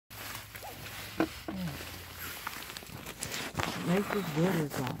makes this good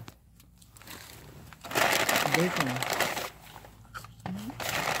is bacon.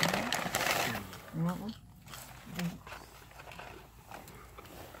 You want one?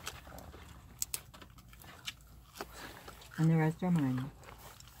 And the rest are mine.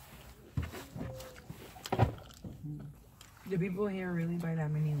 Do people here really buy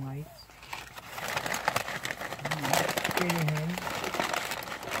that many lights? Straight ahead.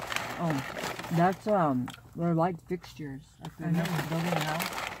 Oh, that's they're light fixtures. I know. Building a house.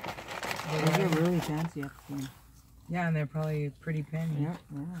 Those are really fancy, actually. Yeah, and they're probably pretty penny. Yep.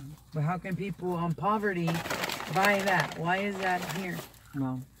 Yeah. But how can people on poverty buy that? Why is that here?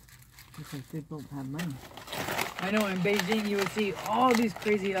 Well, because people have money. I know in Beijing you would see all these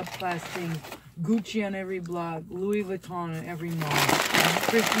crazy up-class things. Gucci on every block, Louis Vuitton on every mall,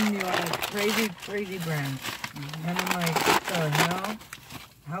 Christian Dior, crazy brands. And I'm like, what the hell?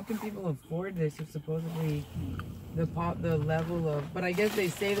 How can people afford this if supposedly the level of... But I guess they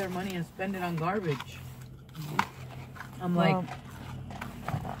save their money and spend it on garbage. I'm like...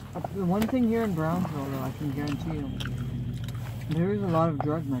 The one thing here in Brownsville, though, I can guarantee you, there is a lot of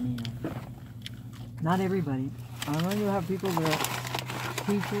drug money here. Not everybody. I know you have people that are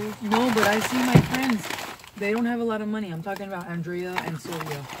teachers. No, but I see my friends. They don't have a lot of money. I'm talking about Andrea and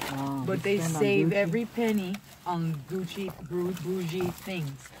Sylvia. But they save every penny on Gucci, bougie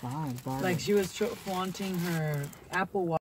things. Wow, like she was flaunting her Apple Watch.